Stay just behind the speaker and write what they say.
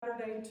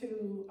Friday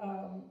to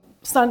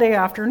Sunday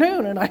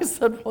afternoon. And I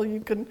said, well,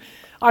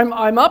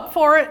 I'm up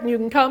for it, and you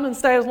can come and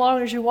stay as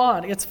long as you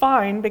want. It's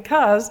fine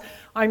because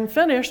I'm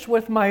finished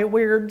with my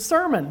weird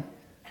sermon.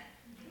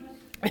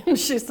 And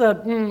she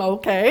said,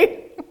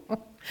 okay.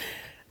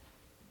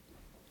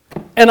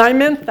 And I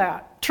meant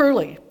that,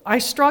 truly. I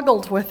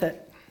struggled with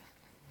it.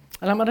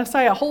 And I'm going to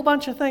say a whole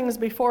bunch of things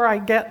before I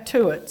get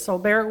to it, so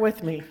bear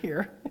with me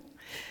here.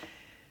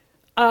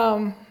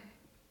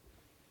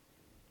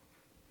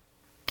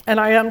 And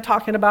I am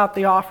talking about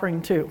the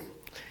offering too.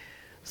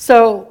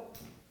 So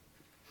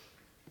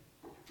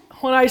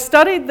when I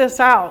studied this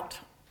out,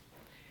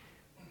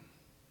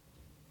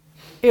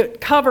 it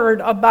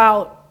covered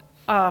about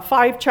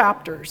 5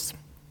 chapters.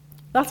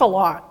 That's a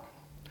lot.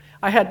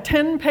 I had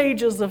 10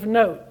 pages of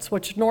notes,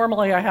 which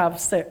normally I have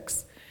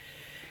 6.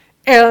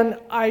 And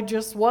I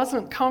just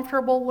wasn't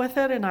comfortable with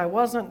it, and I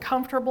wasn't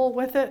comfortable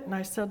with it. And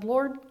I said,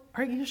 Lord,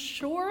 are you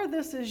sure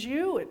this is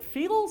you? It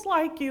feels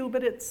like you,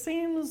 but it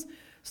seems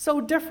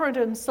so different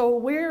and so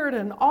weird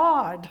and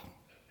odd.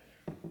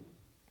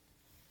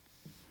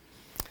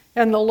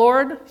 And the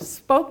Lord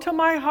spoke to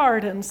my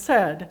heart and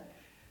said,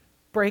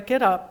 break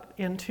it up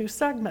into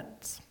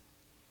segments.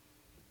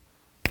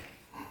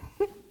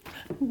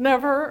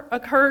 Never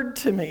occurred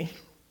to me.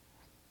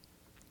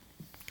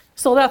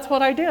 So that's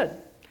what I did.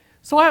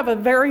 So I have a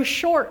very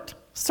short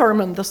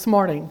sermon this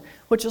morning,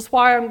 which is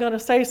why I'm going to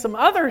say some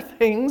other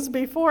things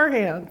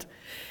beforehand.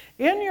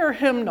 In your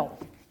hymnal,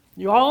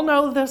 you all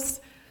know this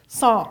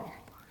song.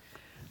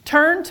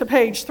 Turn to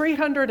page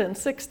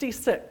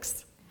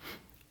 366.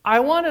 I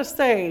want to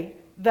say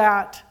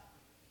that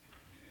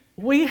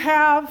we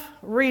have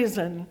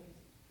reason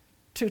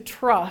to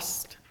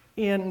trust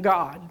in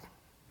God.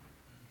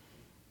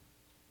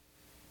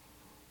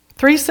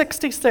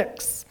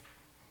 366.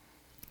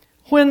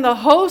 When the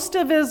host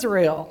of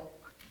Israel,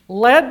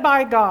 led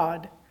by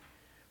God,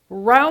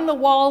 round the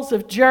walls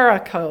of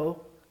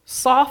Jericho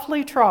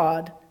softly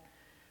trod,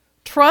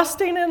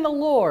 trusting in the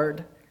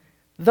Lord,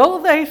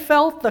 though they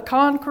felt the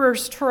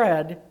conqueror's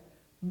tread,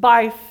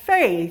 by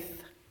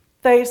faith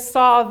they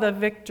saw the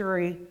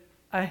victory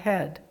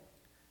ahead.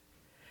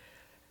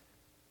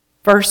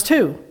 Verse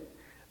 2,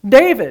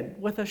 David,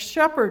 with a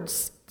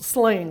shepherd's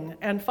sling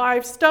and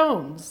 5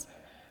 stones,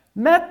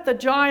 met the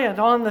giant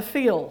on the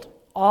field,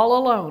 all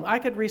alone. I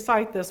could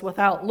recite this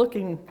without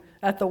looking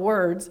at the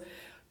words.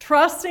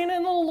 Trusting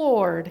in the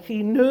Lord,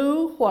 he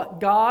knew what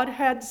God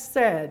had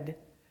said.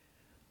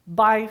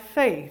 By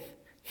faith,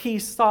 he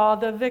saw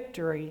the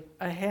victory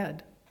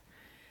ahead.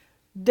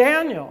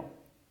 Daniel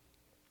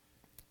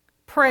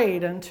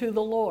prayed unto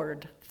the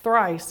Lord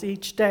thrice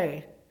each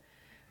day.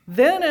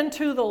 Then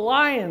into the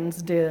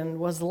lion's den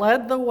was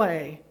led the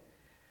way.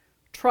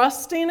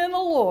 Trusting in the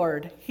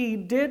Lord, he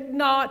did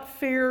not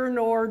fear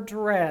nor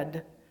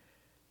dread.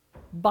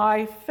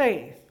 By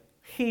faith,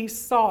 he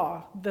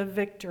saw the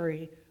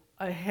victory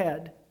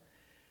ahead.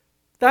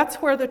 That's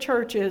where the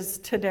church is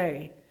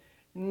today.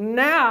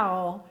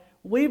 Now,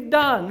 we've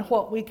done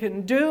what we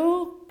can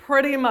do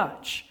pretty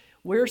much.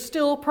 We're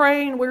still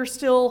praying. We're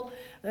still,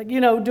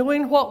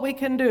 doing what we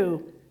can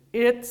do.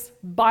 It's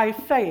by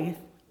faith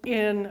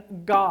in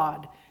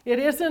God. It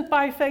isn't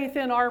by faith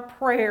in our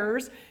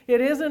prayers.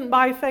 It isn't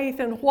by faith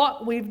in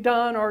what we've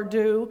done or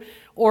do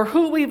or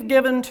who we've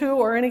given to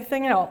or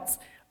anything else.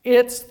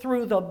 It's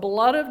through the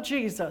blood of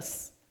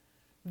Jesus,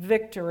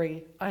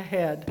 victory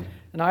ahead.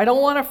 And I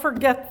don't want to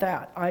forget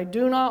that. I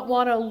do not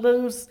want to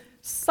lose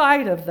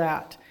sight of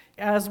that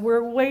as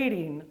we're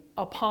waiting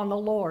upon the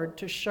Lord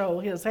to show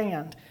his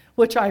hand,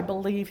 which I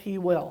believe he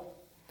will.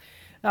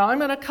 Now I'm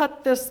going to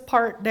cut this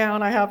part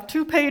down. I have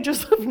 2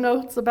 pages of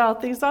notes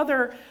about these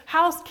other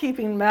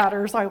housekeeping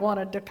matters I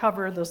wanted to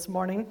cover this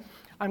morning.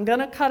 I'm going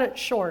to cut it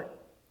short.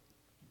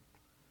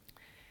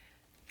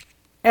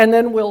 And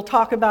then we'll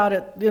talk about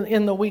it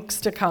in the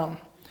weeks to come.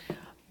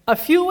 A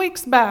few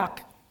weeks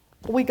back,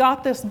 we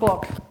got this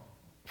book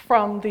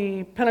from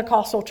the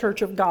Pentecostal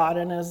Church of God.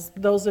 And as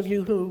those of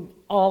you who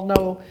all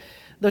know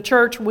the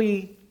church,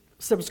 we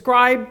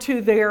subscribe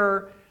to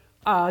their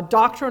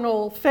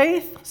doctrinal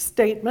faith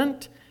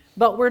statement,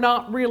 but we're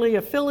not really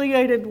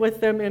affiliated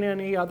with them in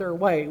any other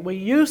way. We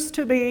used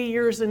to be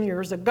years and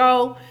years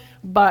ago,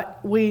 but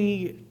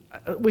we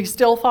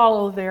still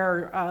follow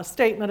their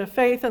statement of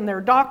faith and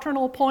their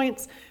doctrinal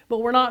points, but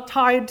we're not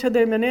tied to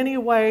them in any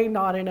way,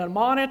 not in a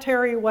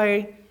monetary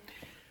way.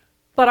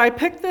 But I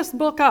picked this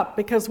book up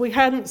because we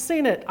hadn't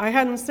seen it. I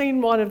hadn't seen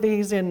one of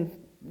these in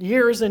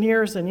years and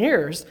years and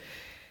years.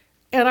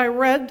 And I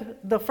read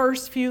the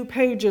first few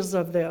pages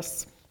of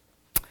this.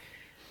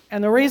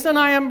 And the reason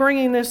I am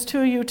bringing this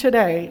to you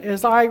today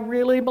is I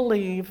really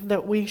believe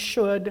that we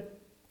should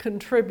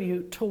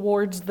contribute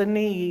towards the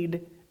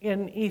need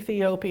in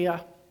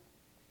Ethiopia.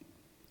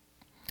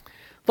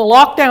 The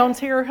lockdowns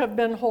here have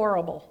been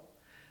horrible.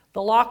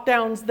 The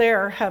lockdowns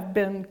there have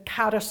been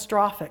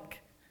catastrophic.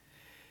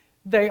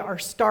 They are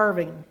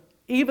starving.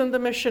 Even the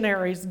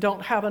missionaries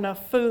don't have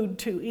enough food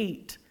to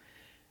eat.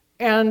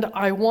 And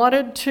I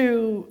wanted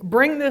to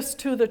bring this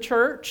to the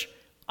church.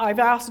 I've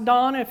asked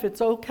Don if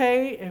it's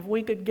okay if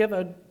we could give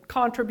a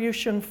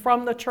contribution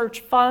from the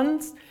church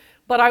funds,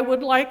 but I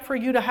would like for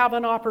you to have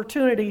an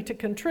opportunity to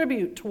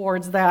contribute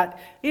towards that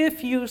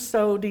if you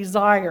so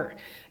desire.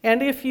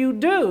 And if you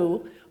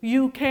do,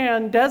 you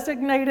can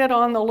designate it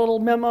on the little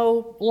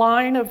memo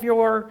line of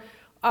your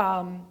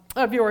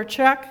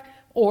check,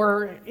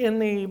 or in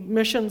the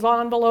missions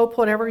envelope,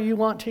 whatever you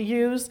want to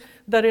use,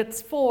 that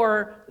it's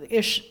for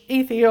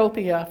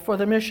Ethiopia, for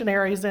the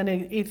missionaries in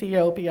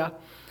Ethiopia.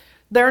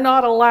 They're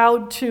not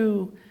allowed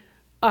to,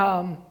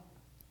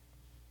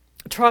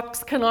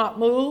 trucks cannot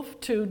move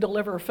to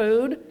deliver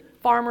food.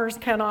 Farmers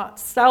cannot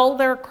sell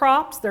their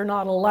crops. They're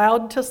not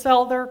allowed to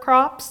sell their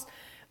crops.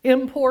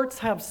 Imports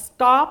have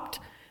stopped,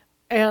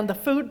 and the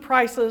food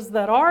prices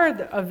that are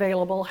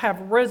available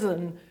have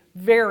risen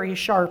very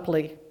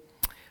sharply.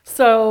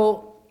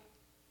 So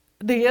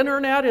the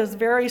internet is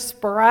very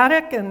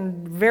sporadic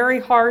and very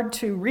hard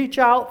to reach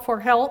out for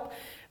help.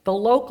 The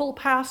local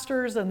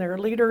pastors and their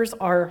leaders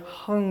are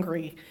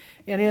hungry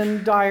and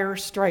in dire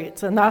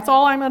straits. And that's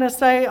all I'm going to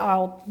say.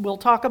 We'll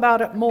talk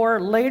about it more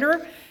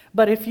later.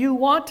 But if you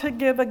want to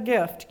give a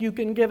gift, you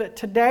can give it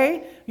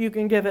today. You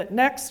can give it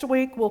next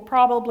week. We'll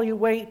probably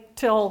wait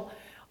till,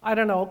 I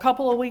don't know, a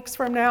couple of weeks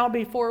from now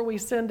before we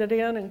send it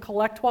in and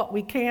collect what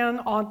we can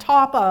on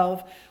top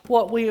of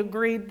what we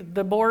agreed,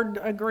 the board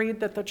agreed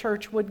that the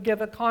church would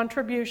give a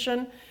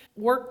contribution.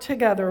 Work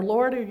together.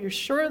 Lord, are you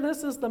sure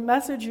this is the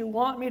message you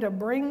want me to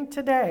bring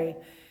today?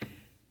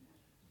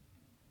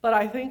 But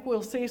I think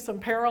we'll see some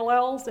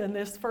parallels in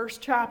this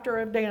first chapter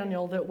of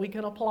Daniel that we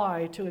can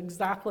apply to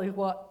exactly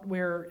what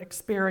we're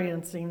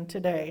experiencing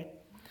today.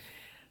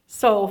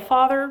 So,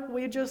 Father,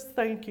 we just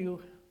thank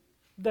you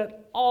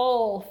that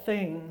all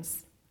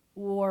things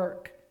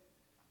work.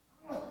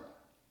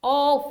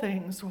 All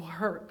things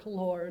work,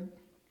 Lord,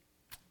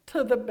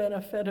 to the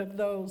benefit of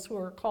those who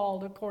are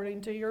called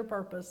according to your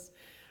purpose.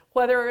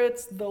 Whether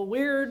it's the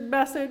weird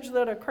message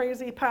that a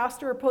crazy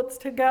pastor puts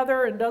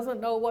together and doesn't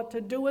know what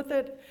to do with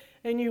it,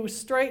 and you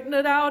straighten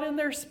it out in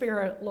their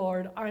spirit,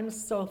 Lord, I'm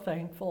so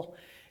thankful.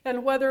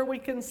 And whether we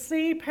can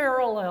see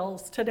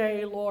parallels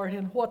today, Lord,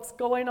 in what's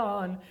going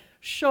on,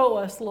 show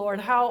us, Lord,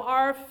 how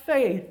our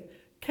faith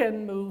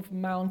can move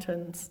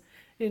mountains.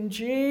 In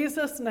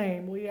Jesus'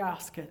 name we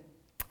ask it.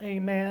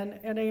 Amen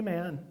and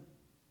amen.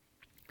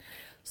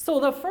 So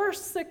the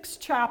first 6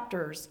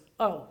 chapters,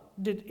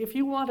 if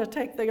you want to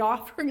take the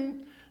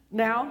offering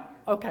now,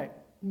 okay,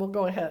 we'll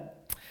go ahead.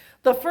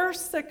 The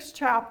first 6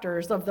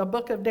 chapters of the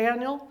book of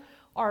Daniel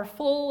are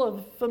full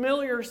of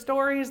familiar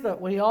stories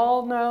that we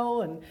all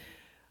know. And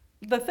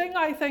the thing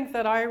I think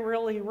that I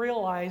really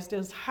realized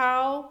is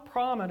how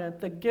prominent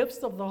the gifts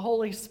of the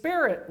Holy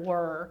Spirit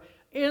were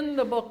in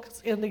the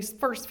books, in these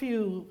first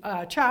few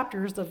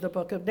chapters of the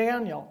book of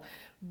Daniel.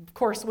 Of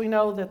course, we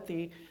know that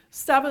the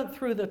 7th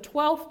through the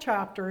 12th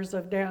chapters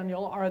of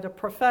Daniel are the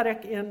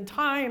prophetic end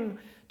time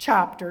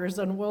chapters,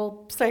 and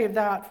we'll save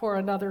that for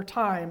another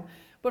time.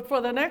 But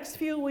for the next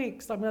few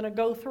weeks, I'm going to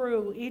go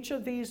through each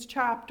of these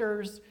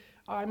chapters.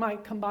 I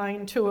might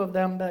combine 2 of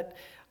them, but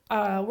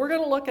we're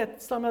going to look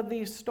at some of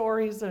these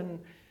stories and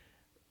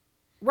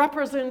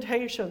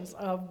representations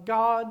of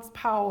God's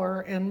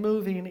power and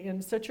moving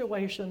in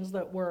situations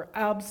that were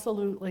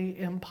absolutely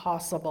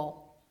impossible.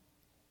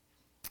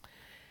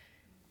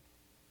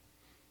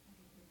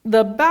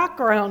 The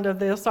background of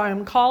this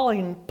I'm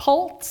calling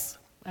pulse,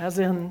 as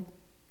in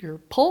your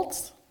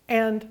pulse,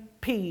 and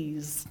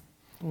peas.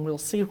 And we'll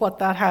see what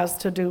that has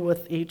to do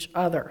with each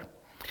other.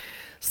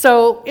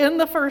 So in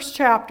the first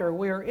chapter,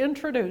 we are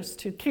introduced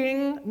to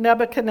King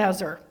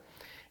Nebuchadnezzar.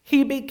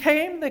 He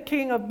became the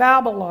king of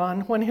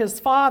Babylon when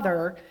his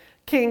father,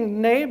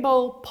 King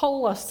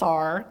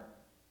Nabopolassar,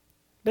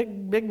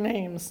 big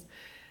names,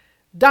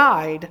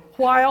 died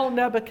while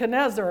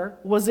Nebuchadnezzar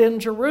was in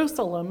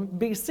Jerusalem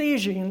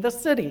besieging the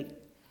city.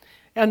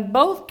 And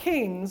both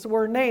kings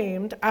were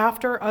named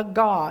after a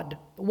god,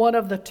 one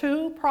of the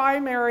 2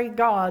 primary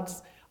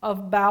gods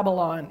of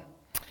Babylon.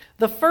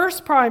 The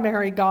first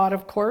primary god,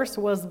 of course,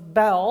 was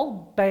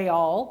Baal.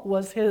 Baal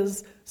was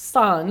his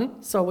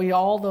son, so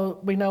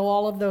we know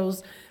all of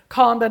those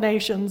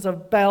combinations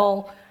of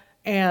Baal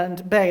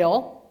and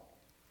Baal.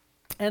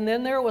 And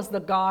then there was the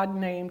god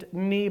named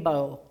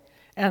Nebo.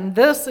 And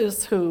this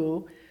is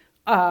who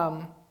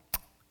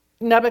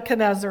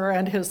Nebuchadnezzar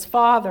and his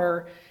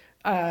father,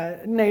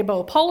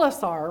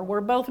 Nabopolassar,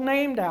 were both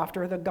named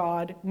after the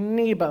god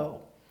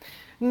Nebo.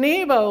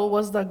 Nebo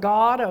was the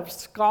god of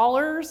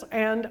scholars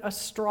and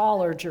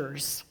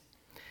astrologers.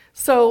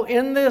 So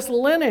in this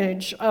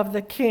lineage of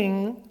the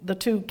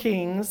 2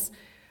 kings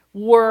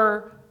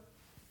were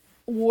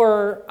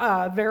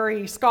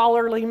very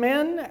scholarly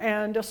men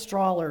and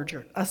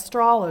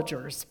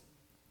astrologers.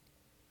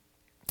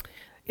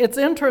 It's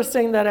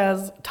interesting that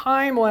as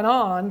time went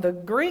on, the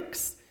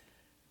Greeks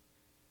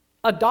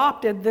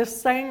adopted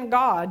this same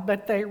god,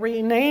 but they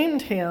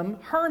renamed him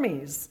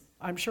Hermes.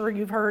 I'm sure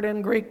you've heard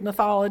in Greek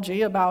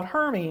mythology about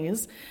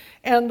Hermes.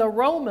 And the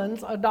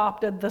Romans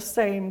adopted the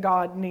same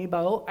god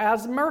Nebo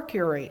as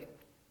Mercury.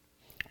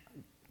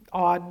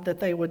 Odd that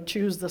they would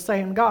choose the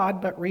same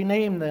god but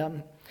rename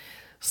them.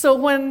 So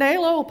when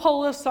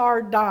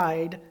Nabopolassar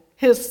died,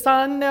 his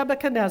son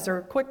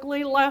Nebuchadnezzar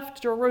quickly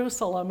left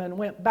Jerusalem and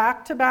went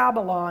back to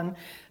Babylon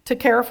to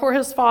care for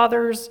his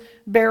father's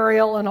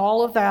burial and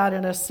all of that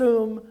and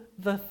assume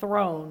the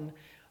throne.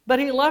 But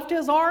he left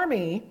his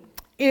army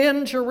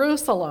in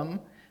Jerusalem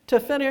to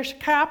finish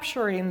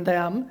capturing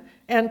them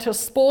and to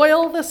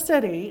spoil the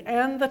city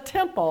and the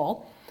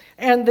temple,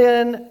 and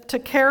then to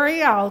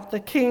carry out the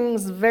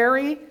king's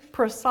very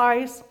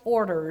precise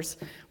orders,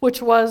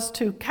 which was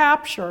to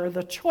capture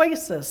the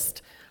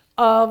choicest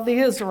of the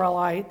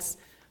Israelites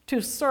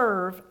to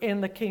serve in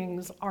the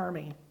king's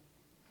army.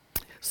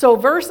 So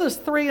verses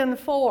 3 and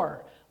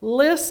 4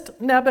 list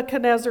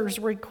Nebuchadnezzar's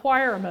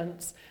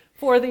requirements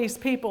for these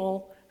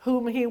people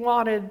whom he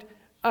wanted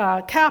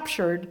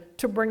captured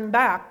to bring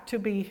back to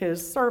be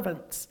his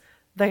servants.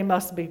 They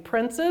must be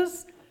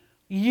princes,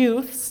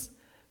 youths,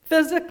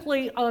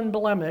 physically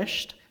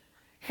unblemished,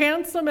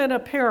 handsome in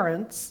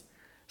appearance,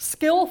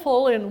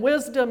 skillful in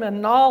wisdom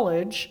and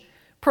knowledge,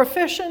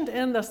 proficient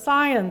in the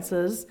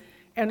sciences,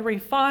 and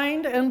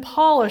refined and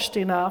polished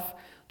enough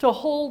to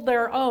hold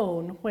their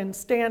own when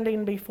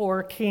standing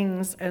before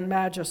kings and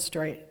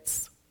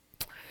magistrates.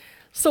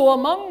 So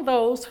among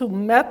those who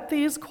met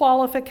these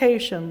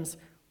qualifications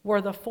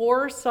were the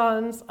 4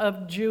 sons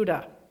of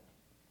Judah: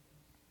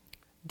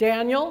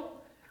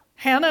 Daniel,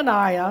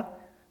 Hananiah,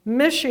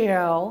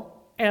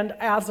 Mishael, and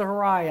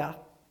Azariah,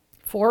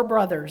 4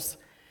 brothers.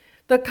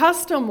 The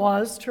custom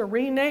was to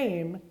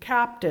rename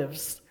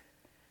captives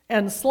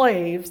and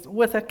slaves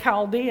with a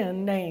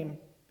Chaldean name.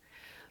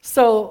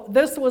 So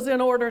this was in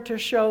order to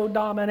show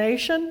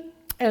domination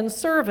and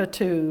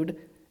servitude,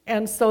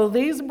 and so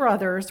these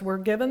brothers were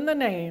given the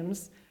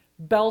names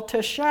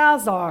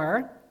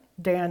Belteshazzar,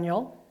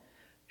 Daniel,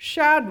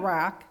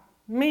 Shadrach,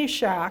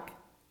 Meshach,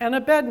 and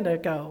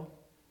Abednego.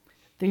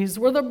 These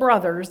were the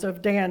brothers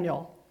of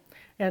Daniel,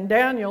 and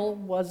Daniel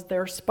was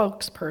their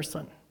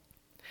spokesperson.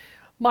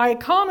 My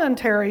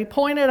commentary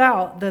pointed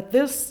out that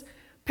this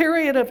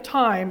period of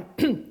time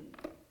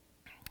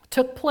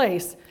took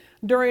place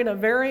during a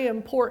very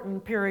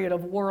important period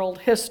of world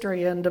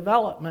history and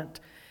development,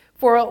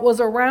 for it was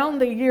around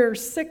the year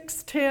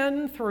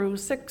 610 through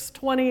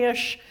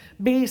 620-ish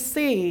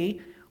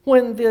BC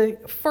when the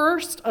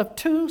first of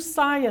 2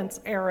 science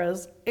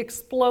eras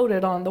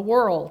exploded on the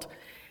world.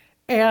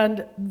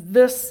 And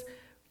this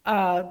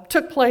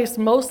took place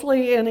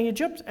mostly in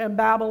Egypt and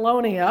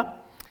Babylonia,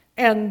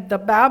 and the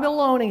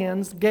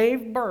Babylonians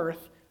gave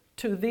birth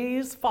to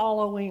these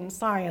following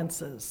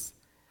sciences: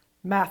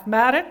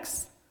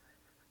 mathematics,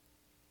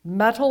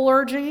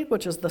 metallurgy,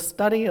 which is the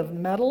study of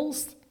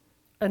metals,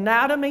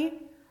 anatomy,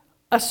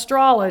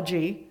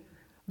 astrology,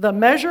 the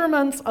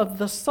measurements of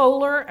the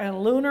solar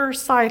and lunar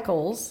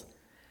cycles,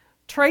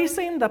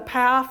 tracing the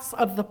paths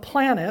of the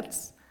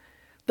planets,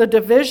 the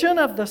division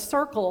of the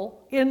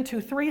circle into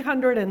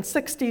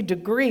 360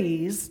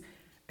 degrees,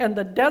 and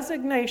the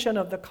designation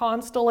of the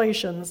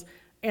constellations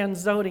and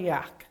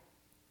zodiac.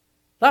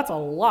 That's a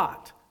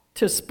lot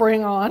to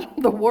spring on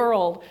the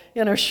world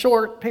in a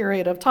short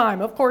period of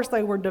time. Of course,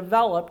 they were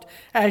developed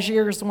as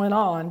years went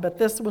on, but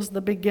this was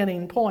the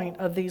beginning point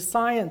of these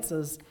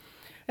sciences.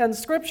 And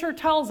Scripture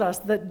tells us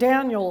that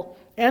Daniel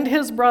and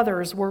his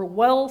brothers were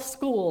well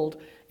schooled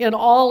in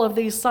all of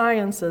these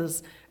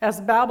sciences,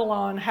 as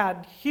Babylon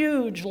had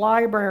huge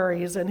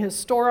libraries and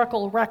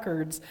historical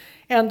records,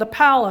 and the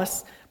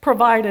palace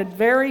provided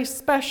very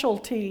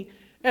specialty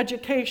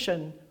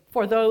education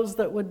for those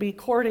that would be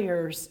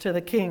courtiers to the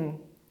king.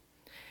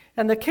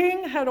 And the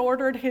king had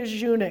ordered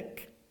his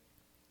eunuch,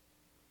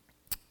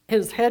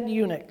 his head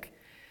eunuch,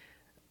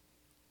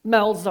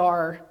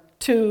 Melzar,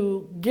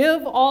 to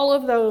give all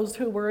of those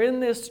who were in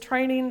this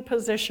training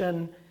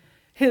position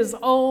his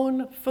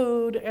own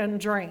food and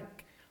drink.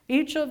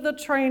 Each of the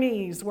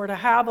trainees were to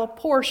have a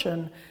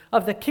portion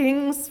of the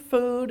king's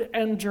food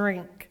and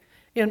drink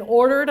in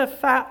order to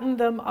fatten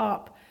them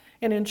up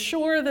and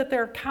ensure that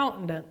their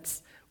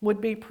countenance would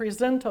be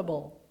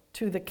presentable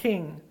to the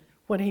king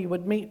when he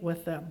would meet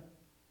with them.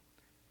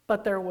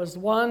 But there was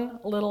one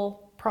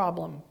little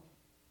problem.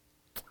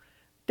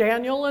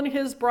 Daniel and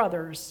his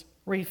brothers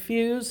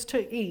refused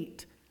to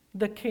eat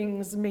the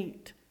king's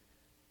meat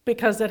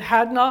because it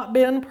had not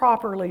been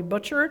properly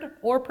butchered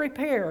or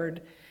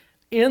prepared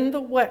in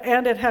the way,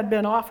 and it had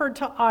been offered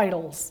to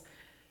idols.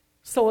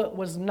 So it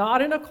was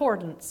not in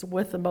accordance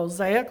with the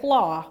Mosaic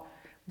law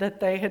that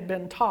they had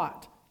been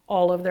taught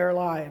all of their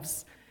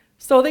lives.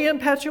 So the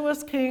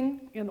impetuous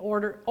king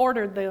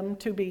ordered them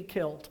to be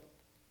killed.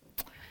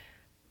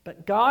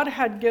 But God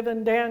had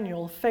given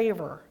Daniel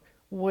favor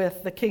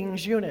with the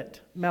king's eunuch,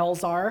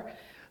 Melzar,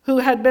 who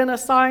had been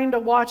assigned to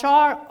watch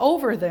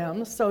over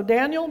them, so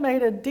Daniel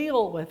made a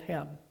deal with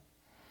him.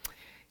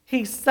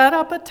 He set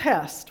up a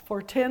test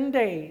for 10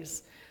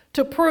 days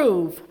to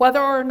prove whether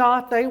or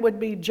not they would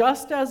be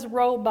just as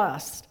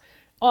robust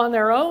on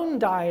their own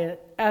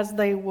diet as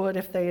they would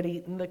if they had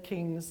eaten the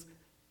king's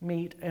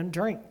meat and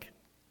drink.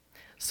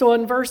 So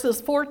in verses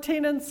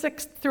 14 and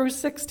 6 through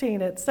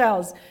 16 it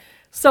says,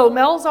 "So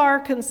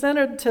Melzar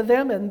consented to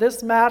them in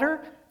this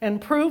matter and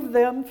proved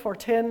them for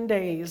 10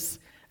 days.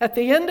 At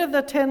the end of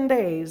the 10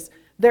 days,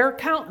 their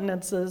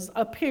countenances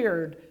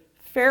appeared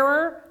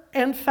fairer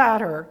and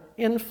fatter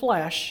in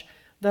flesh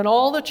than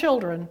all the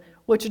children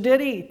which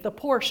did eat the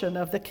portion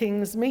of the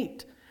king's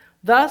meat.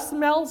 Thus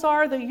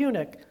Melzar the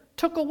eunuch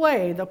took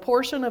away the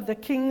portion of the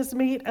king's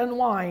meat and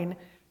wine,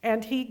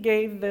 and he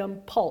gave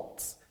them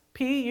pulse.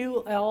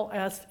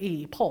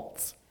 P-U-L-S-E,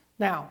 pulse.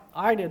 Now,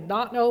 I did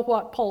not know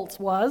what pulse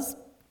was,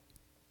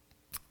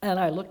 and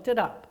I looked it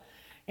up.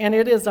 And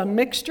it is a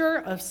mixture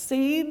of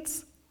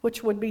seeds,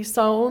 which would be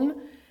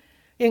sown,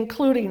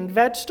 including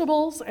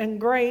vegetables and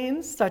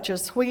grains such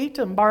as wheat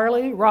and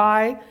barley,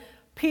 rye,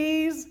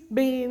 peas,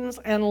 beans,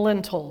 and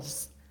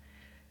lentils.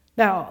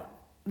 Now,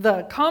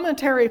 the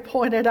commentary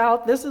pointed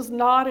out this is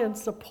not in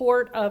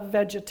support of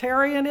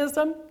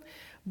vegetarianism,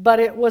 but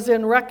it was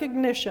in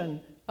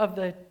recognition of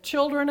the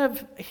children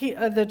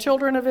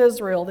of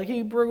Israel, the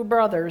Hebrew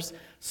brothers'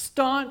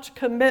 staunch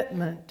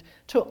commitment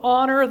to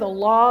honor the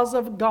laws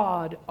of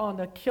God on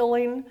the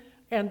killing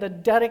and the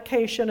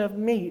dedication of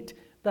meat,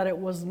 that it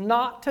was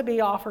not to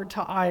be offered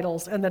to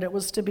idols and that it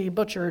was to be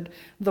butchered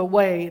the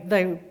way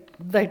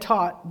they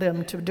taught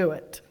them to do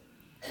it.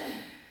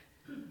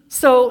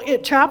 So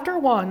chapter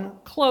 1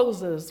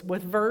 closes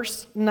with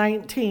verse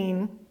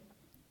 19,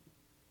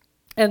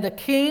 and the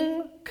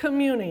king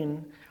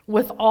communing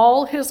with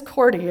all his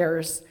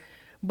courtiers,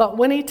 but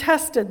when he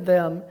tested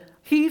them,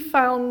 he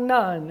found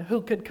none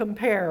who could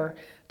compare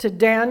to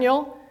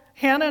Daniel,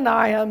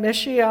 Hananiah,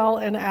 Mishael,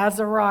 and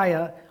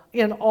Azariah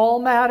in all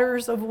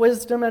matters of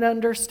wisdom and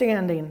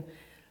understanding.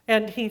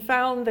 And he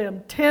found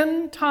them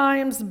 10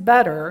 times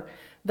better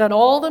than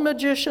all the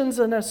magicians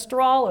and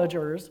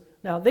astrologers.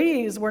 Now,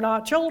 these were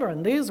not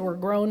children, these were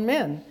grown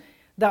men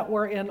that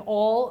were in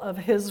all of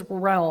his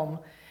realm.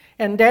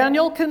 And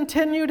Daniel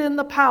continued in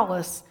the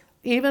palace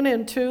even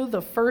into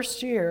the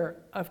first year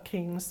of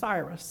King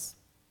Cyrus.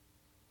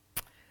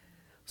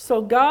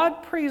 So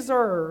God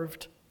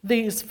preserved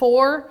these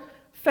 4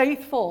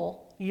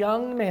 faithful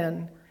young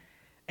men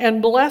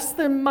and blessed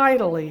them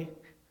mightily,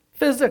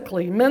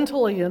 physically,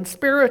 mentally, and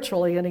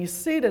spiritually, and he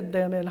seated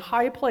them in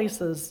high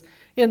places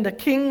in the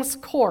king's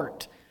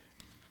court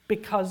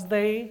because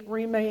they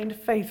remained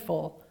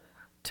faithful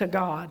to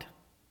God.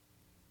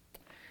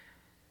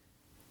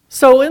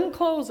 So in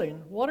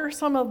closing, what are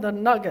some of the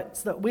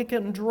nuggets that we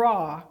can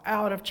draw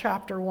out of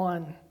chapter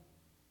 1?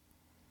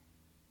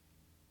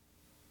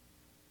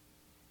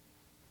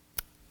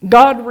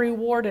 God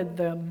rewarded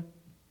them,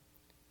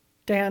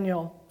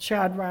 Daniel,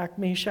 Shadrach,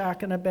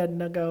 Meshach, and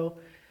Abednego,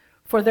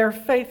 for their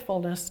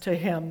faithfulness to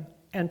him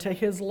and to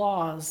his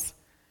laws,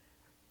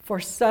 for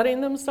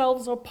setting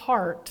themselves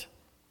apart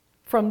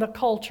from the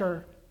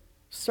culture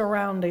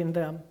surrounding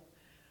them.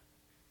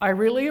 I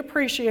really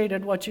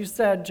appreciated what you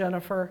said,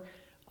 Jennifer,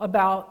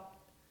 about,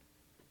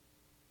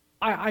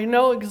 I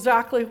know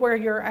exactly where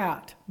you're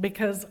at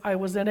because I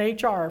was in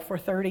HR for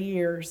 30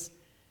 years,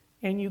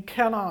 and you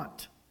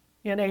cannot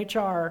in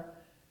HR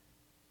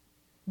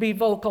be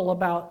vocal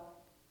about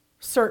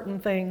certain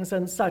things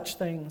and such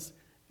things.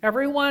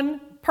 Everyone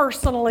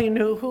personally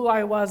knew who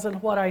I was and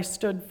what I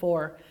stood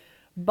for,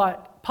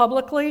 but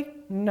publicly,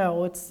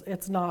 no,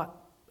 it's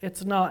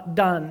not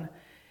done.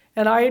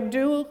 And I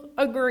do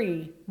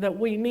agree that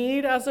we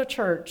need as a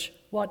church,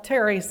 what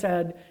Terry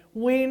said,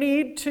 we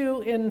need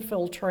to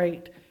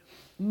infiltrate.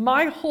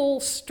 My whole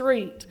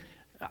street,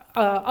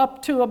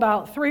 up to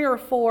about 3 or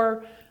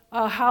 4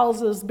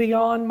 houses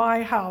beyond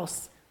my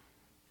house,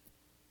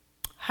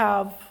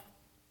 have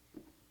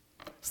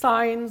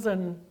signs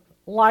and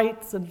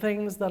lights and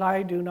things that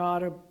I do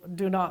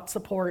not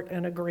support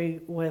and agree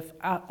with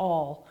at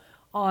all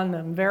on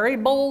them, very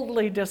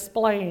boldly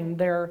displaying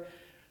their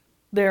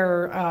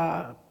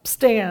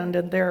stand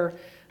and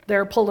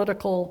their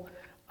political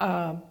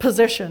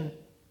position.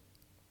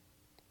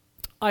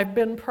 I've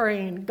been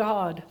praying,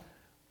 God,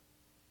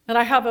 and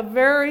I have a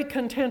very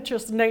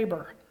contentious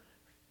neighbor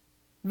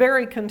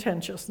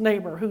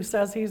who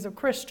says he's a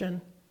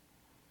Christian.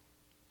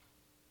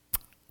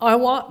 I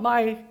want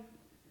my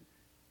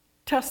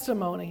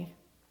testimony,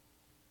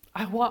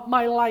 I want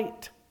my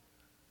light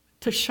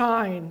to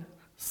shine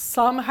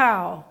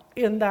somehow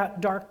in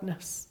that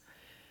darkness.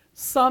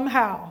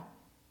 Somehow.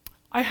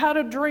 I had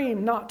a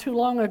dream not too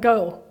long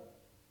ago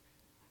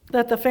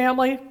that the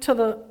family to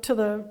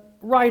the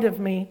right of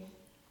me,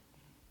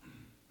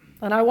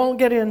 and I won't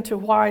get into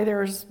why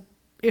there's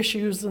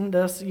issues in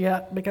this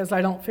yet because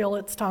I don't feel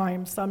it's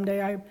time.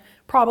 Someday I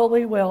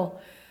probably will.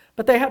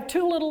 But they have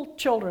 2 little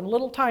children,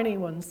 little tiny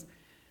ones.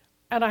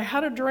 And I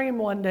had a dream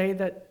one day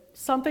that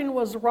something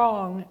was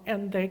wrong,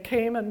 and they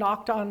came and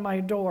knocked on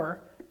my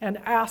door and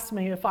asked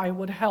me if I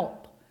would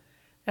help.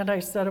 And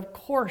I said, of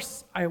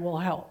course I will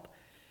help.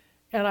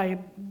 And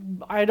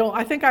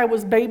I think I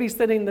was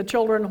babysitting the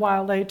children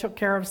while they took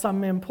care of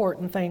some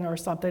important thing or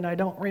something, I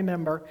don't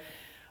remember.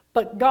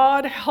 But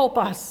God help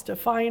us to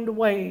find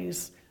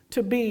ways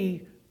to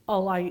be a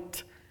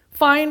light.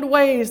 Find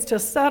ways to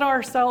set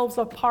ourselves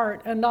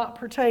apart and not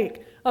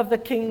partake of the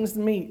king's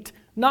meat.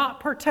 Not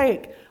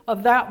partake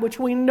of that which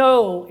we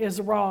know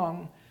is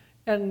wrong.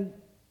 And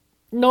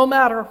no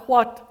matter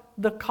what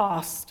the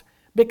cost,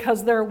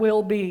 because there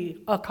will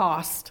be a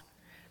cost.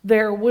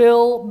 There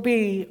will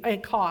be a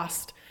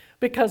cost,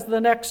 because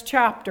the next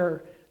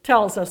chapter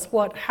tells us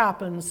what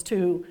happens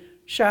to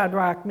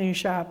Shadrach,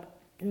 Meshach,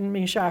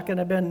 and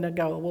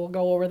Abednego. We'll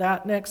go over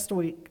that next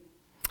week.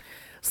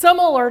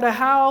 Similar to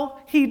how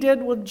he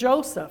did with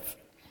Joseph,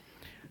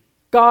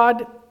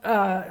 God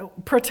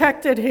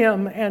protected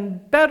him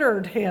and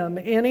bettered him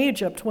in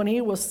Egypt when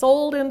he was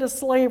sold into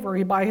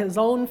slavery by his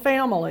own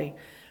family.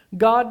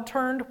 God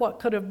turned what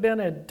could have been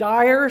a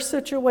dire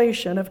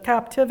situation of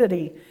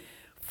captivity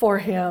for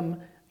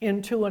him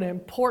into an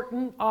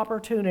important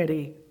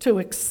opportunity to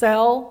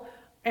excel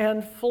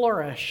and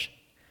flourish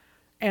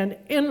and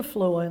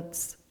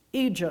influence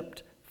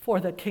Egypt for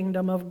the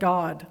kingdom of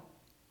God.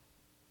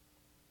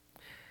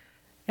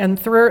 And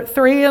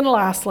three, and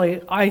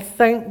lastly, I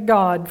thank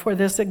God for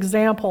this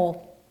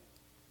example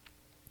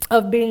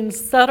of being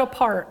set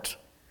apart,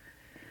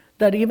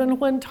 that even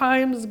when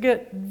times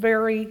get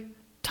very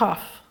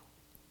tough.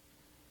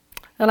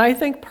 And I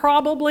think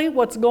probably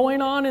what's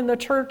going on in the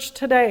church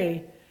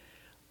today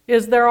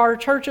is there are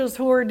churches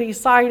who are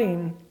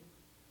deciding,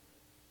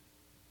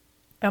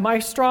 am I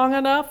strong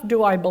enough?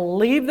 Do I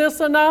believe this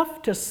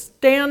enough to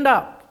stand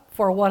up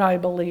for what I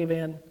believe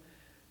in?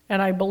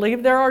 And I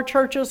believe there are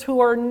churches who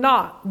are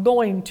not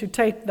going to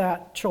take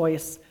that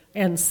choice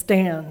and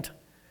stand.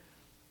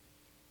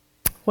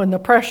 When the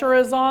pressure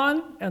is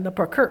on and the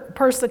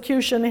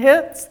persecution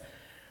hits,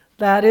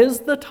 that is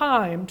the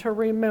time to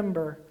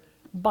remember,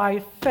 by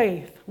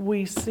faith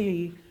we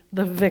see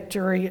the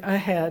victory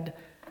ahead.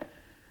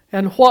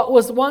 And what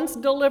was once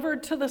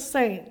delivered to the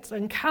saints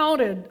and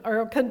counted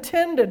or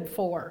contended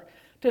for,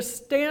 to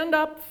stand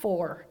up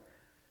for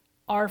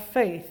our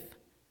faith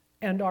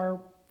and our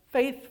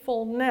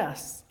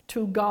faithfulness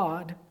to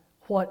God,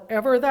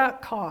 whatever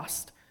that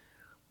cost,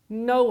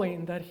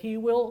 knowing that He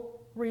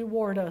will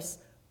reward us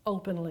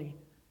openly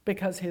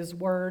because His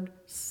word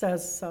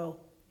says so.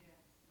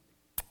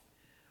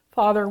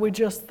 Father, we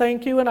just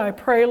thank you, and I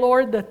pray,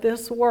 Lord, that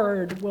this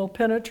word will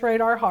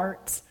penetrate our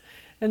hearts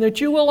and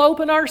that you will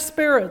open our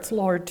spirits,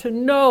 Lord, to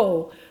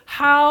know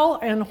how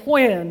and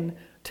when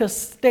to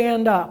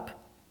stand up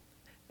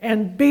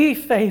and be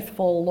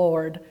faithful,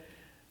 Lord.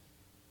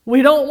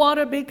 We don't want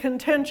to be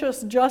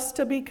contentious just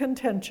to be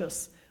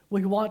contentious.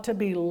 We want to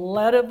be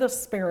led of the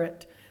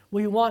Spirit.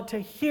 We want to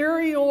hear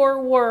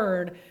your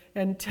word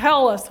and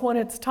tell us when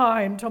it's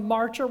time to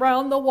march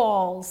around the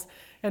walls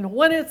and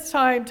when it's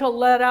time to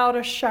let out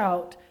a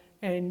shout,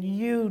 and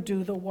you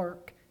do the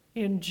work.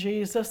 In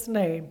Jesus'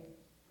 name,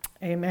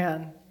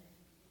 amen.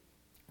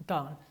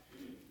 Don.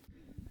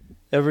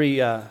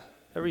 Every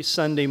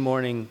Sunday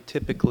morning,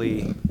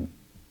 typically,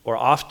 or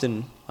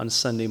often on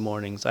Sunday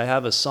mornings, I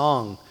have a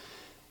song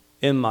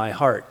in my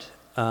heart.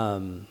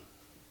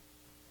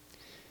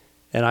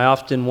 And I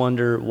often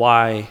wonder,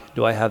 why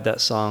do I have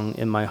that song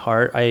in my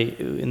heart?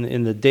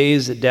 In the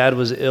days that Dad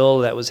was ill,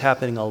 that was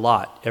happening a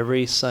lot.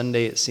 Every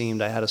Sunday, it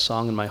seemed, I had a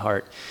song in my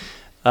heart.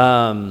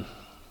 And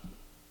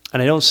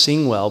I don't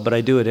sing well, but I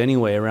do it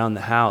anyway around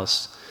the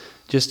house,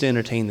 just to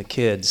entertain the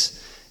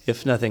kids,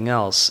 if nothing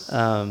else.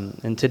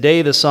 And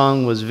today the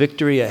song was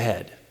Victory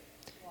Ahead.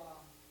 Wow.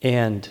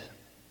 And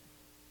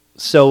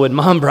so when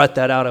Mom brought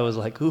that out, I was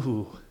like,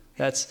 ooh,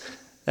 that's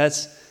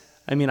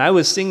I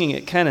was singing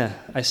it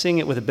I sing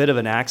it with a bit of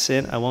an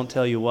accent, I won't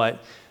tell you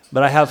what,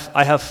 but I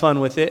have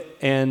fun with it,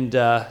 and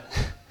but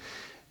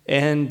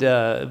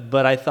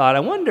I thought,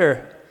 I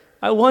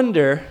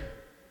wonder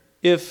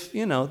if,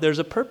 there's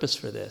a purpose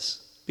for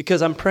this,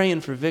 because I'm praying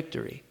for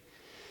victory.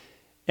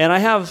 And I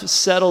have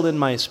settled in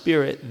my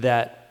spirit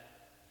that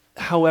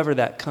however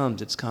that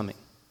comes, it's coming.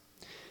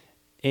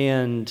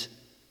 And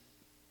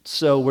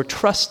so we're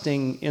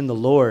trusting in the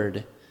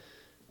Lord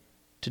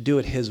to do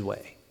it His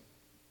way,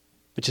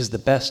 which is the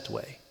best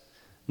way.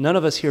 None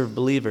of us here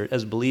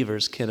as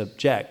believers can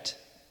object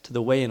to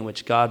the way in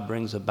which God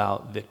brings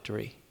about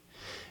victory.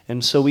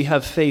 And so we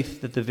have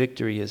faith that the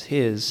victory is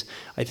His.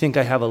 I think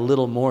I have a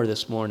little more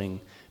this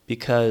morning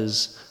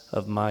because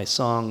of my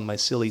song, my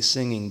silly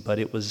singing, but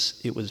it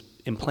was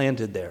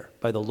implanted there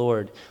by the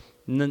Lord,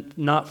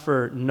 not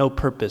for no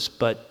purpose,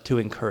 but to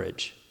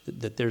encourage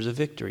that there's a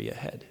victory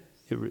ahead.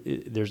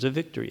 There's a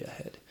victory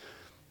ahead.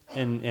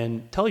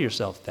 And tell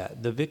yourself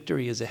that. The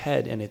victory is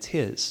ahead, and it's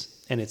His,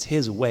 and it's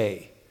His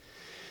way.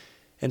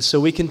 And so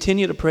we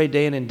continue to pray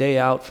day in and day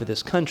out for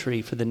this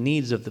country, for the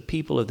needs of the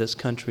people of this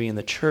country and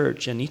the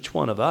church and each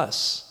one of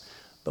us.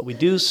 But we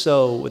do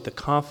so with the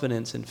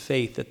confidence and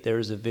faith that there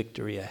is a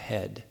victory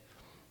ahead.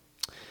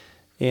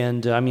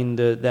 And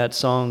that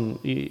song,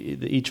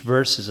 each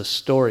verse is a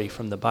story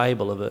from the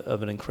Bible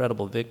of an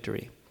incredible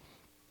victory.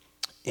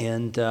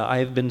 And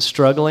I've been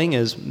struggling,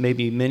 as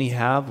maybe many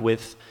have,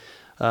 with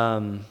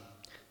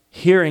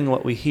hearing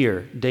what we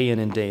hear day in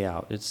and day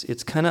out.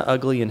 It's kind of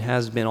ugly and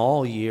has been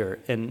all year,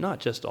 and not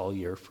just all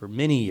year, for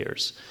many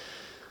years.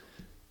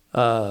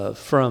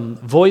 From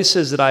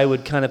voices that I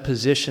would kind of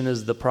position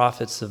as the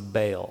prophets of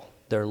Baal.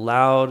 They're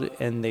loud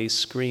and they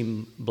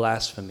scream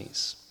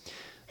blasphemies.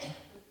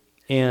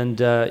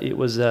 And it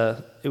was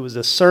a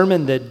a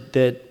sermon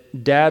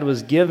that Dad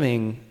was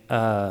giving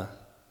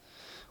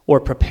or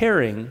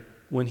preparing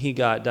when he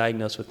got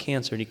diagnosed with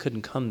cancer, and he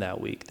couldn't come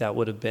that week. That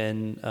would have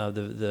been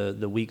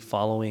the week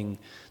following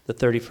the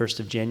 31st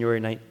of January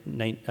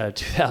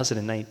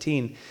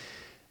 2019.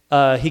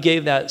 He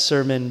gave that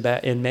sermon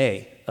back in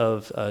May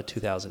of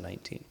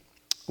 2019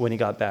 when he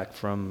got back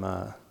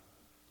from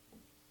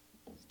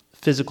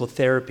physical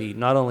therapy,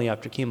 not only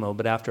after chemo,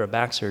 but after a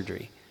back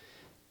surgery.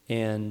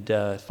 And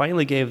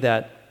finally gave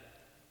that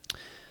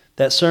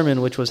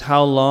sermon, which was,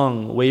 "How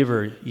long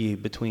waver ye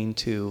between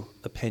two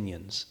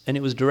opinions?" And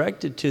it was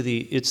directed to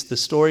it's the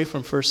story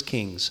from 1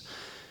 Kings,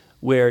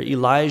 where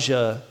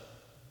Elijah,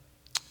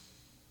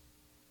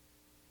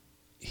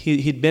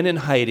 he'd been in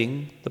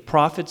hiding. The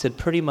prophets had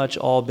pretty much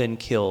all been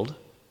killed.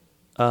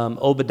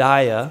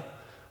 Obadiah,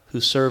 who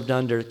served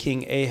under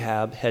King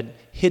Ahab, had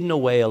hidden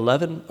away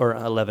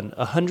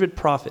 100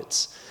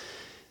 prophets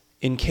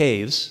in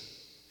caves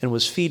and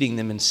was feeding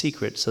them in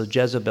secret so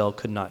Jezebel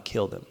could not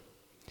kill them.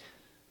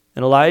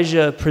 And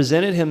Elijah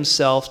presented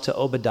himself to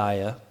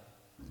Obadiah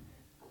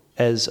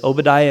as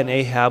Obadiah and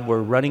Ahab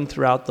were running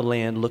throughout the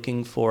land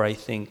looking for, I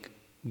think,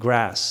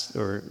 grass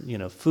or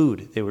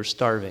food. They were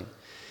starving.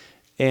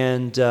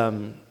 And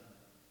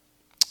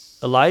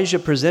Elijah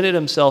presented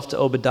himself to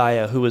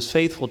Obadiah, who was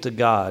faithful to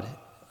God,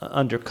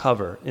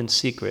 undercover, in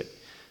secret,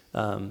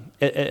 at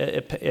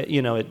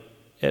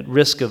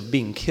risk of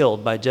being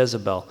killed by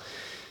Jezebel.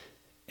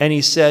 And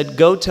he said,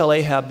 "Go tell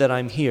Ahab that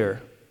I'm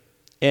here."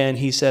 And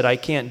he said, "I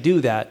can't do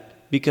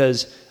that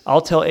because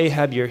I'll tell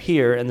Ahab you're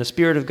here, and the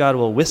Spirit of God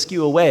will whisk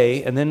you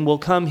away, and then we'll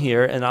come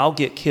here, and I'll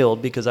get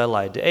killed because I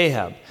lied to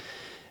Ahab."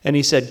 And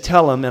he said,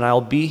 "Tell him, and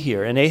I'll be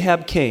here." And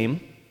Ahab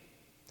came,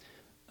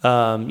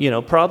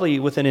 probably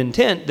with an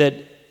intent that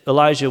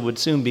Elijah would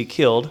soon be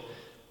killed,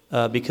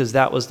 because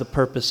that was the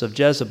purpose of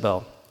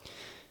Jezebel.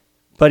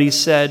 But he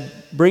said,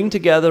 "Bring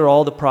together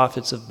all the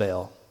prophets of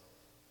Baal."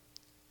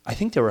 I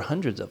think there were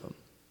hundreds of them.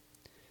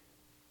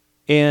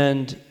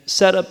 And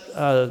set up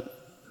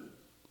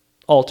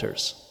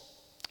altars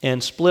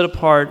and split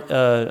apart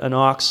an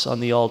ox on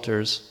the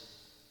altars,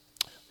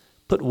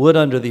 put wood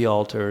under the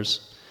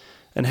altars,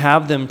 and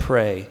have them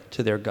pray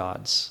to their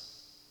gods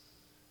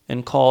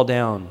and call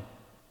down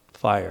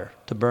fire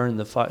to burn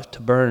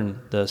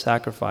the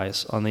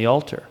sacrifice on the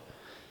altar.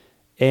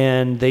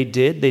 And they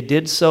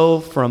did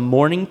so from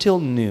morning till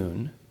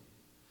noon.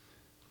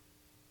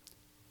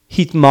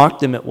 He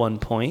mocked them at one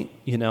point,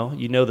 you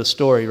know the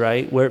story,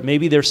 right? Where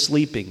maybe they're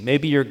sleeping,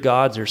 maybe your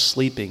gods are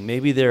sleeping,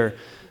 maybe they're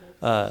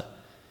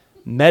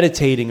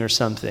meditating or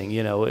something,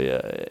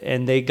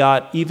 and they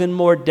got even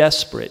more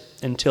desperate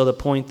until the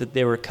point that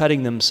they were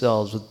cutting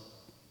themselves with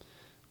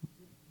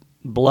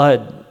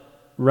blood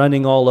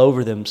running all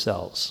over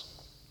themselves,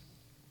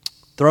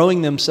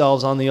 throwing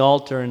themselves on the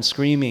altar and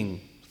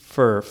screaming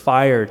for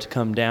fire to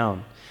come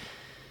down.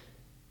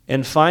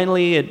 And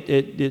finally,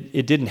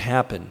 it didn't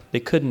happen. They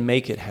couldn't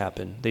make it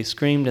happen. They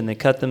screamed and they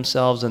cut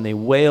themselves and they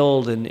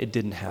wailed, and it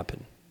didn't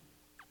happen.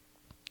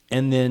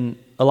 And then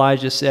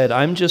Elijah said,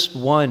 I'm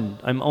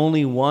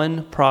only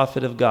one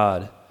prophet of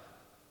God,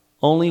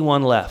 only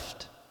one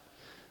left,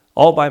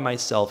 all by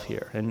myself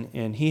here.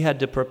 And he had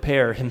to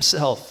prepare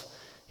himself,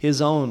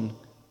 his own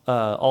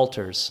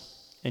altars.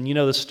 And you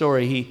know the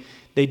story.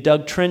 They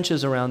dug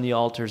trenches around the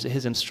altars at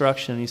his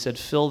instruction, and he said,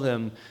 fill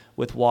them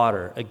with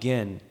water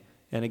again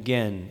and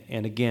again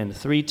and again,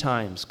 3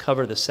 times.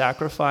 Cover the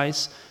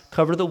sacrifice,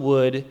 cover the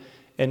wood,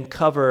 and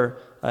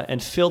cover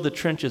and fill the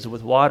trenches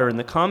with water. And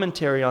the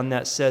commentary on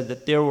that said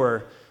that there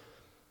were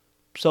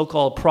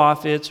so-called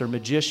prophets or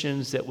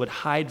magicians that would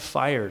hide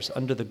fires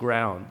under the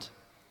ground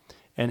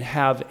and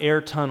have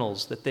air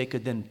tunnels that they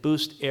could then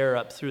boost air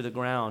up through the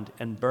ground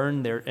and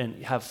burn there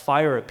and have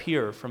fire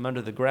appear from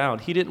under the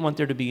ground. He didn't want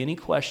there to be any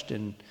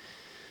question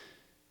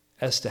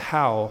as to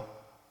how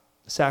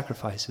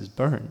sacrifice is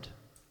burned.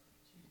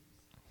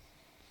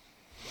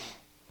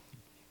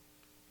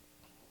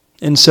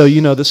 And so you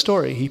know the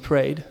story. He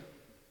prayed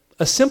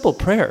a simple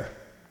prayer,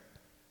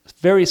 a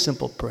very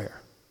simple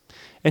prayer.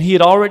 And he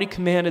had already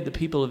commanded the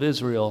people of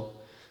Israel,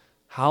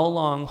 how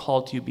long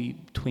halt you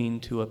between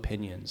 2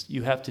 opinions?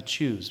 You have to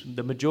choose.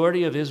 The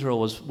majority of Israel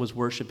was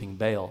worshiping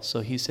Baal.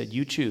 So he said,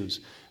 you choose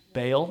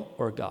Baal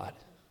or God.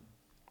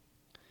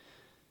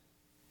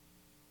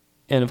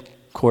 And of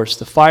course,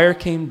 the fire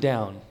came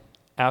down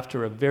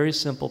after a very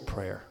simple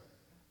prayer.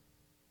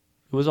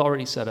 It was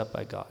already set up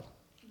by God.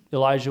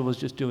 Elijah was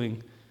just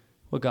doing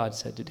what God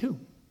said to do.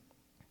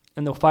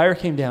 And the fire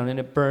came down and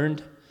it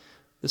burned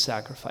the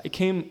sacrifice. It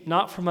came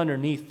not from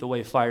underneath the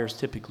way fires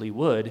typically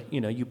would.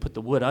 You put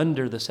the wood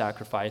under the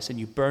sacrifice and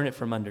you burn it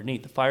from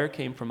underneath. The fire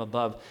came from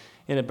above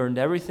and it burned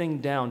everything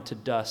down to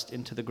dust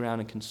into the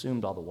ground and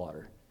consumed all the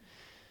water.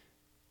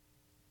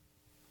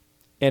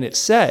 And it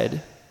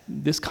said,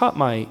 this caught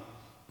my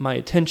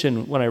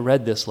attention when I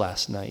read this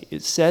last night.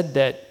 It said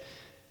that,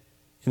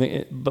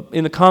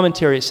 in the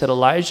commentary it said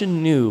Elijah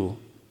knew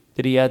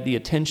that he had the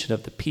attention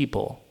of the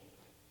people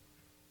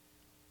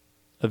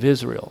of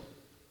Israel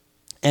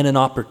and an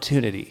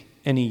opportunity.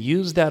 And he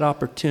used that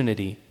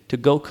opportunity to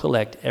go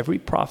collect every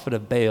prophet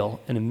of Baal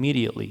and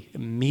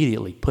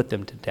immediately put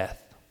them to death.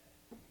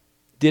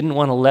 Didn't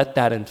want to let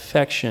that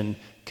infection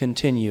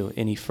continue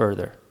any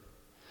further.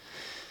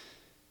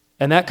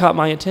 And that caught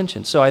my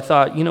attention. So I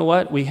thought, you know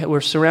what?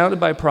 We're surrounded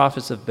by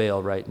prophets of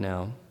Baal right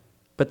now,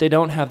 but they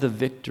don't have the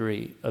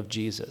victory of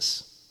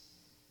Jesus.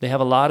 They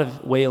have a lot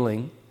of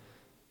wailing,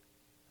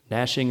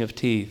 gnashing of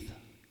teeth,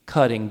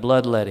 cutting,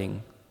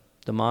 bloodletting,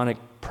 demonic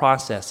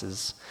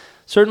processes,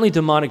 certainly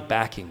demonic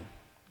backing.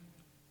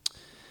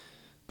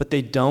 But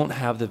they don't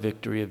have the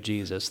victory of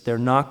Jesus. They're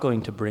not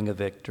going to bring a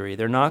victory.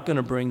 They're not going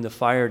to bring the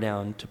fire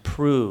down to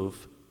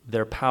prove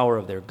their power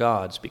of their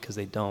gods because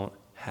they don't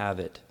have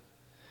it.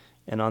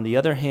 And on the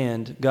other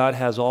hand, God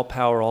has all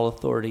power, all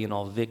authority, and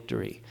all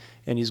victory.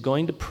 And he's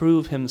going to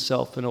prove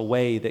himself in a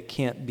way that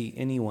can't be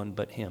anyone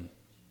but him.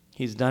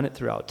 He's done it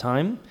throughout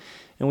time,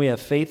 and we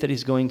have faith that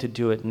he's going to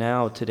do it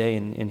now, today,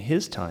 in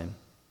his time.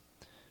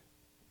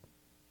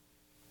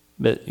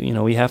 But,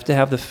 we have to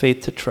have the faith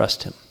to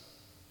trust him.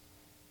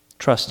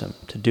 Trust him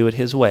to do it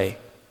his way,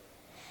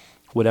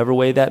 whatever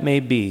way that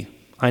may be.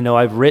 I know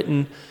I've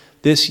written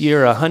this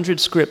year 100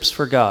 scripts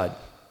for God.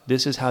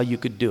 This is how you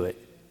could do it.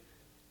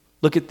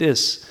 Look at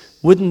this.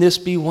 Wouldn't this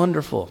be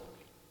wonderful?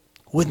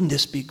 Wouldn't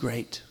this be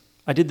great?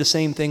 I did the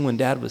same thing when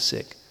Dad was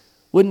sick.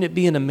 Wouldn't it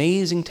be an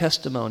amazing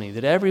testimony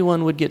that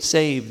everyone would get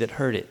saved that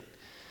heard it?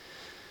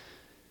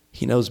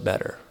 He knows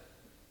better.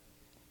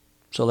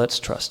 So let's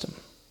trust him.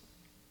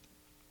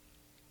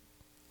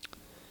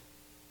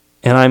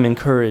 And I'm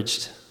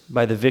encouraged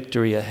by the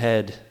victory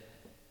ahead.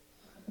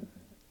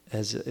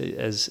 As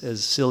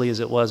silly as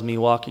it was, me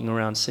walking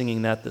around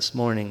singing that this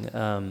morning,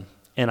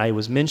 and I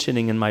was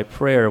mentioning in my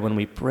prayer when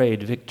we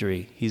prayed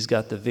victory, he's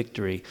got the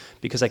victory,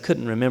 because I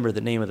couldn't remember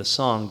the name of the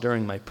song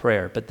during my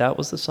prayer, but that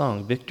was the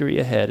song, Victory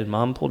Ahead, and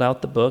Mom pulled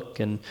out the book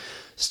and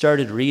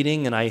started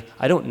reading, and I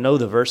don't know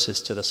the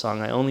verses to the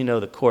song, I only know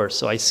the chorus,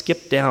 so I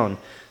skipped down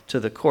to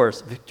the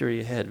chorus,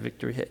 victory ahead,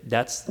 victory ahead.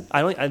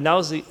 And that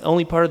was the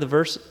only part of the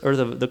verse, or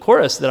the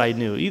chorus that I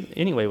knew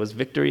anyway, was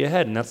victory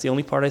ahead, and that's the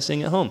only part I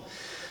sing at home.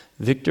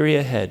 Victory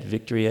ahead,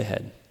 victory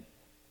ahead.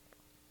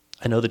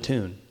 I know the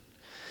tune.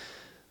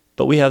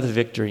 But we have the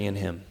victory in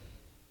him.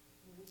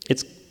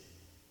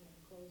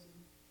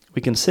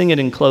 We can sing it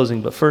in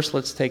closing, but first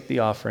let's take the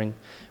offering.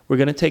 We're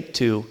going to take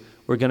 2.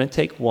 We're going to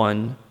take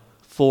 1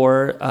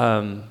 for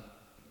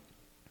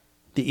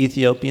the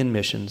Ethiopian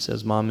missions,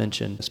 as Mom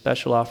mentioned. A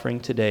special offering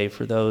today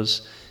for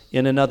those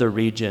in another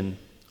region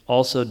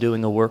also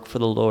doing a work for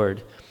the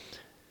Lord.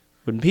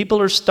 When people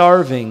are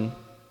starving,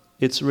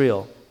 it's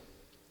real.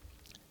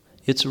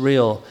 It's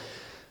real.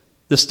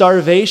 The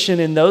starvation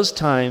in those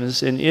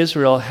times in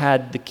Israel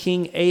had the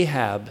king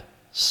Ahab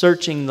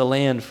searching the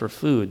land for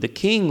food. The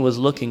king was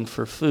looking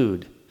for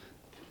food.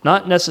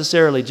 Not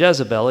necessarily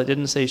Jezebel. It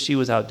didn't say she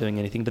was out doing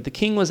anything, but the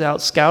king was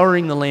out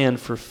scouring the land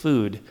for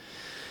food.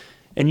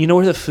 And you know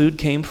where the food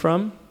came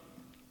from?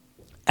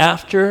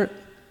 After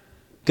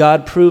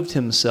God proved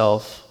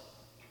himself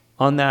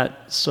on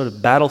that sort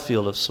of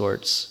battlefield of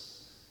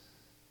sorts,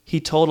 he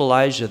told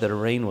Elijah that a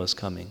rain was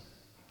coming.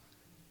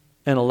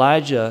 And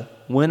Elijah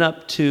went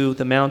up to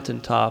the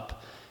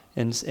mountaintop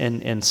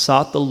and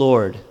sought the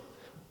Lord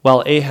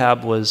while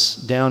Ahab was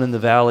down in the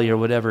valley or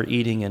whatever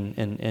eating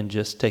and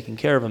just taking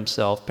care of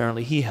himself.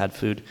 Apparently he had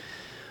food.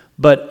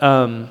 But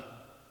the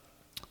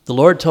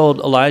Lord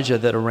told Elijah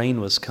that a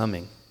rain was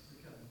coming.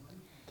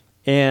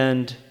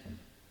 And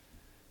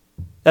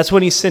that's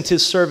when he sent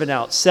his servant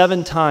out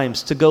 7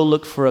 times to go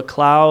look for a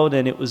cloud.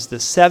 And it was the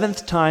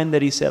 7th time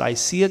that he said, I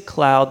see a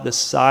cloud the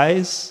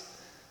size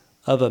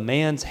of a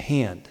man's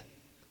hand.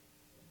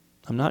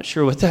 I'm not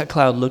sure what that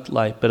cloud looked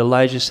like, but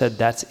Elijah said,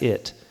 that's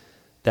it.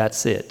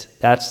 That's it.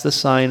 That's the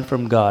sign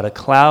from God. A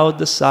cloud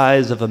the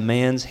size of a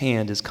man's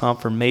hand is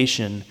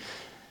confirmation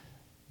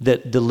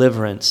that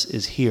deliverance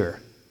is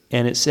here.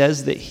 And it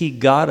says that he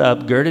got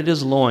up, girded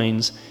his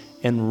loins,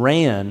 and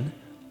ran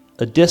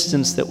a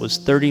distance that was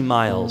 30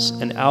 miles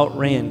and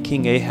outran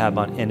King Ahab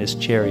and his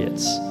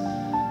chariots.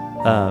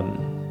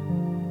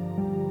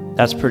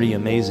 That's pretty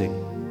amazing.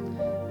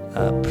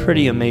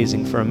 Pretty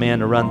amazing for a man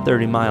to run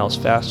 30 miles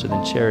faster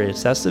than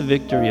chariots. That's the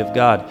victory of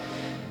God.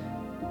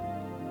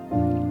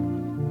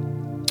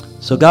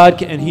 So God,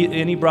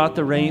 he brought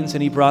the rains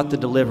and he brought the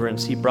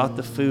deliverance. He brought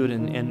the food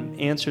and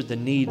answered the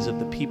needs of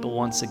the people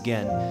once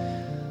again.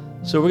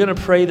 So we're going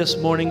to pray this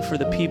morning for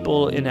the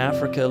people in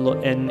Africa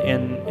and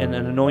an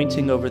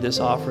anointing over this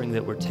offering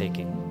that we're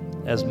taking.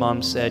 As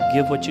Mom said,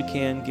 give what you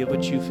can, give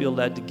what you feel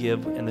led to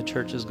give, and the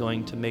church is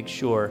going to make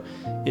sure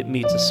it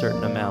meets a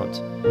certain amount.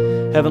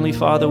 Heavenly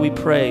Father, we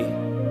pray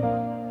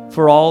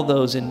for all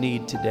those in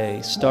need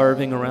today,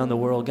 starving around the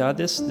world. God,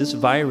 this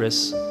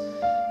virus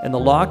and the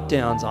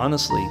lockdowns,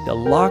 honestly, the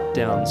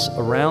lockdowns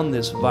around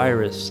this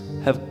virus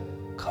have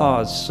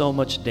caused so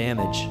much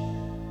damage,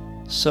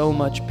 so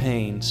much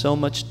pain, so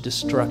much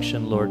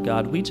destruction, Lord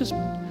God. We just,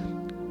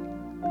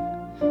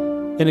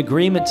 in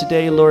agreement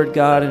today, Lord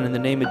God, and in the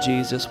name of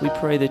Jesus, we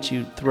pray that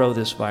you throw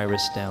this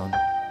virus down.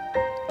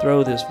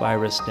 Throw this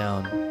virus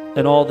down.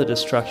 and all the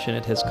destruction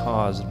it has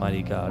caused,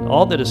 mighty God,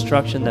 all the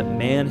destruction that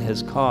man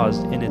has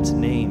caused in its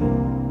name.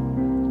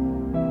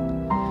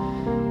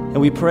 And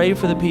we pray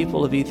for the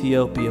people of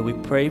Ethiopia. We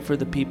pray for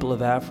the people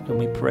of Africa. And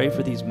we pray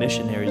for these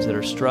missionaries that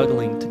are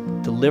struggling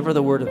to deliver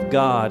the word of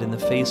God in the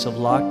face of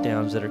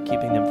lockdowns that are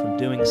keeping them from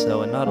doing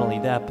so. And not only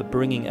that, but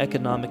bringing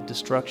economic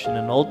destruction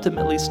and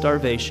ultimately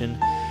starvation.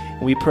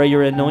 And we pray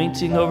your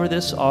anointing over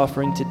this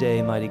offering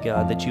today, mighty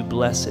God, that you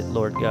bless it,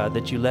 Lord God,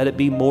 that you let it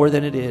be more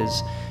than it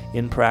is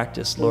in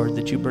practice, Lord,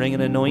 that you bring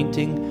an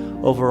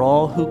anointing over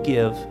all who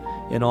give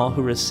and all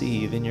who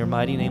receive. In your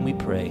mighty name we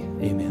pray.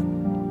 Amen.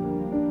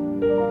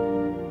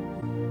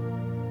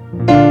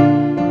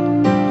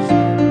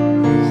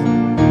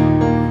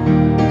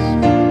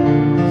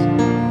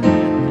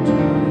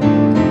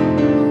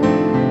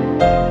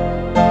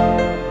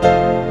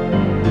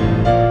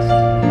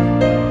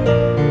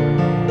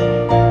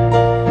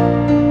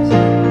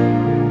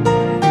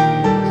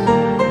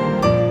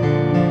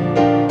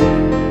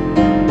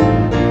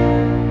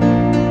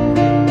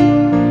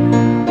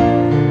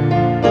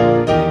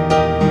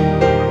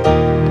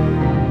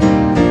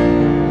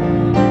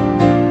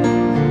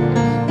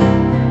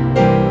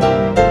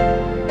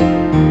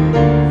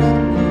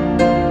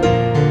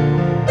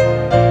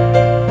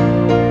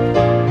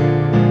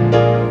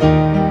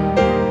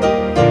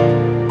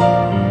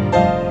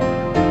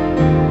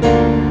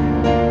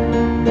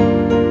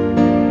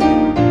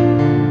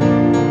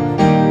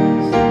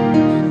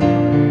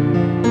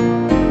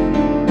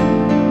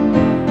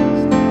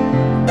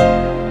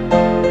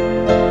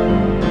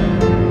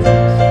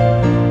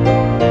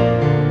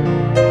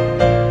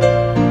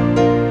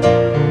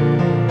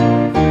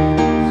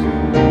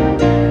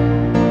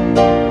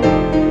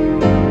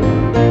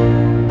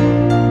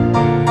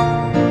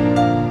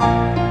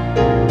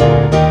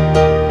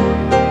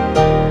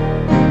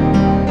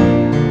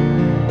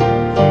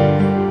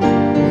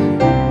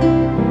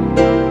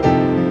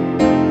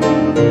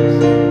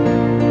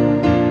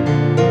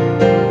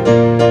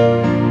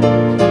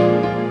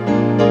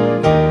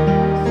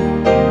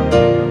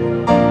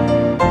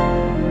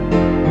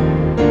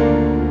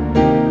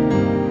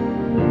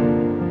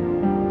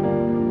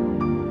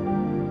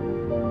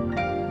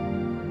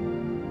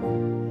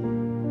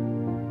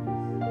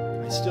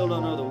 Still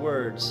don't know the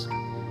words.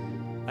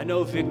 I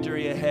know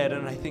victory ahead,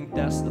 and I think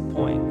that's the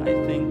point.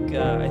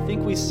 I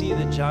think we see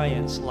the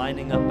giants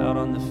lining up out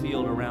on the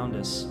field around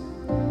us.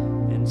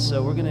 And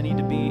so we're going to need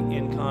to be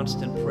in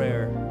constant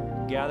prayer,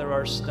 gather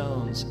our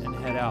stones, and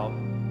head out.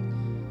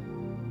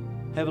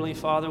 Heavenly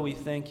Father, we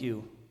thank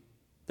you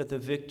that the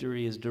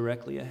victory is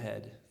directly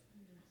ahead.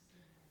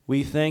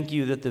 We thank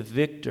you that the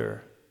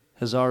victor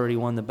has already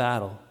won the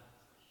battle.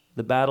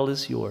 The battle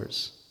is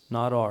yours,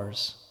 not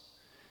ours.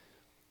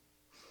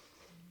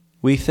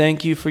 We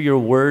thank you for your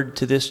word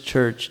to this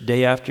church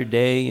day after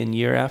day and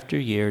year after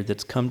year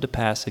that's come to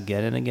pass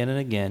again and again and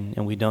again,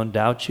 and we don't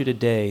doubt you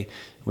today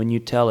when you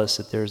tell us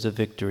that there's a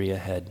victory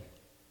ahead.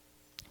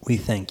 We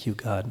thank you,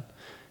 God.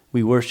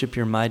 We worship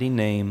your mighty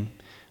name.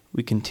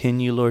 We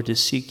continue, Lord, to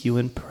seek you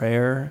in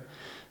prayer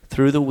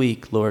through the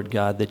week, Lord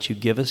God, that you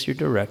give us your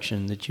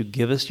direction, that you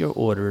give us your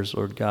orders,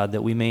 Lord God,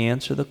 that we may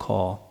answer the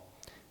call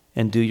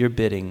and do your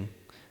bidding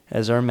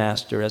as our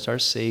master, as our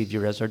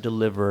Savior, as our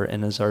deliverer,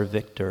 and as our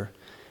victor.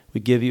 We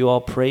give you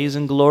all praise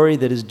and glory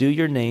that is due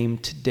your name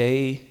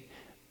today.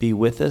 Be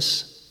with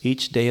us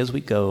each day as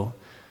we go.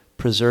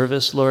 Preserve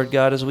us, Lord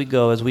God, as we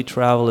go, as we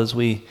travel, as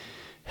we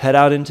head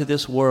out into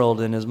this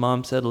world. And as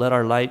Mom said, let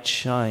our light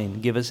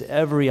shine. Give us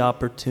every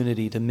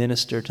opportunity to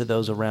minister to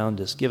those around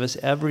us. Give us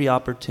every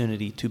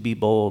opportunity to be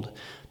bold,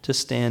 to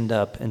stand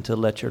up, and to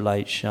let your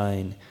light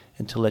shine,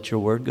 and to let your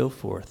word go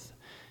forth.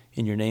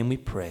 In your name we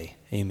pray.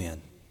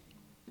 Amen.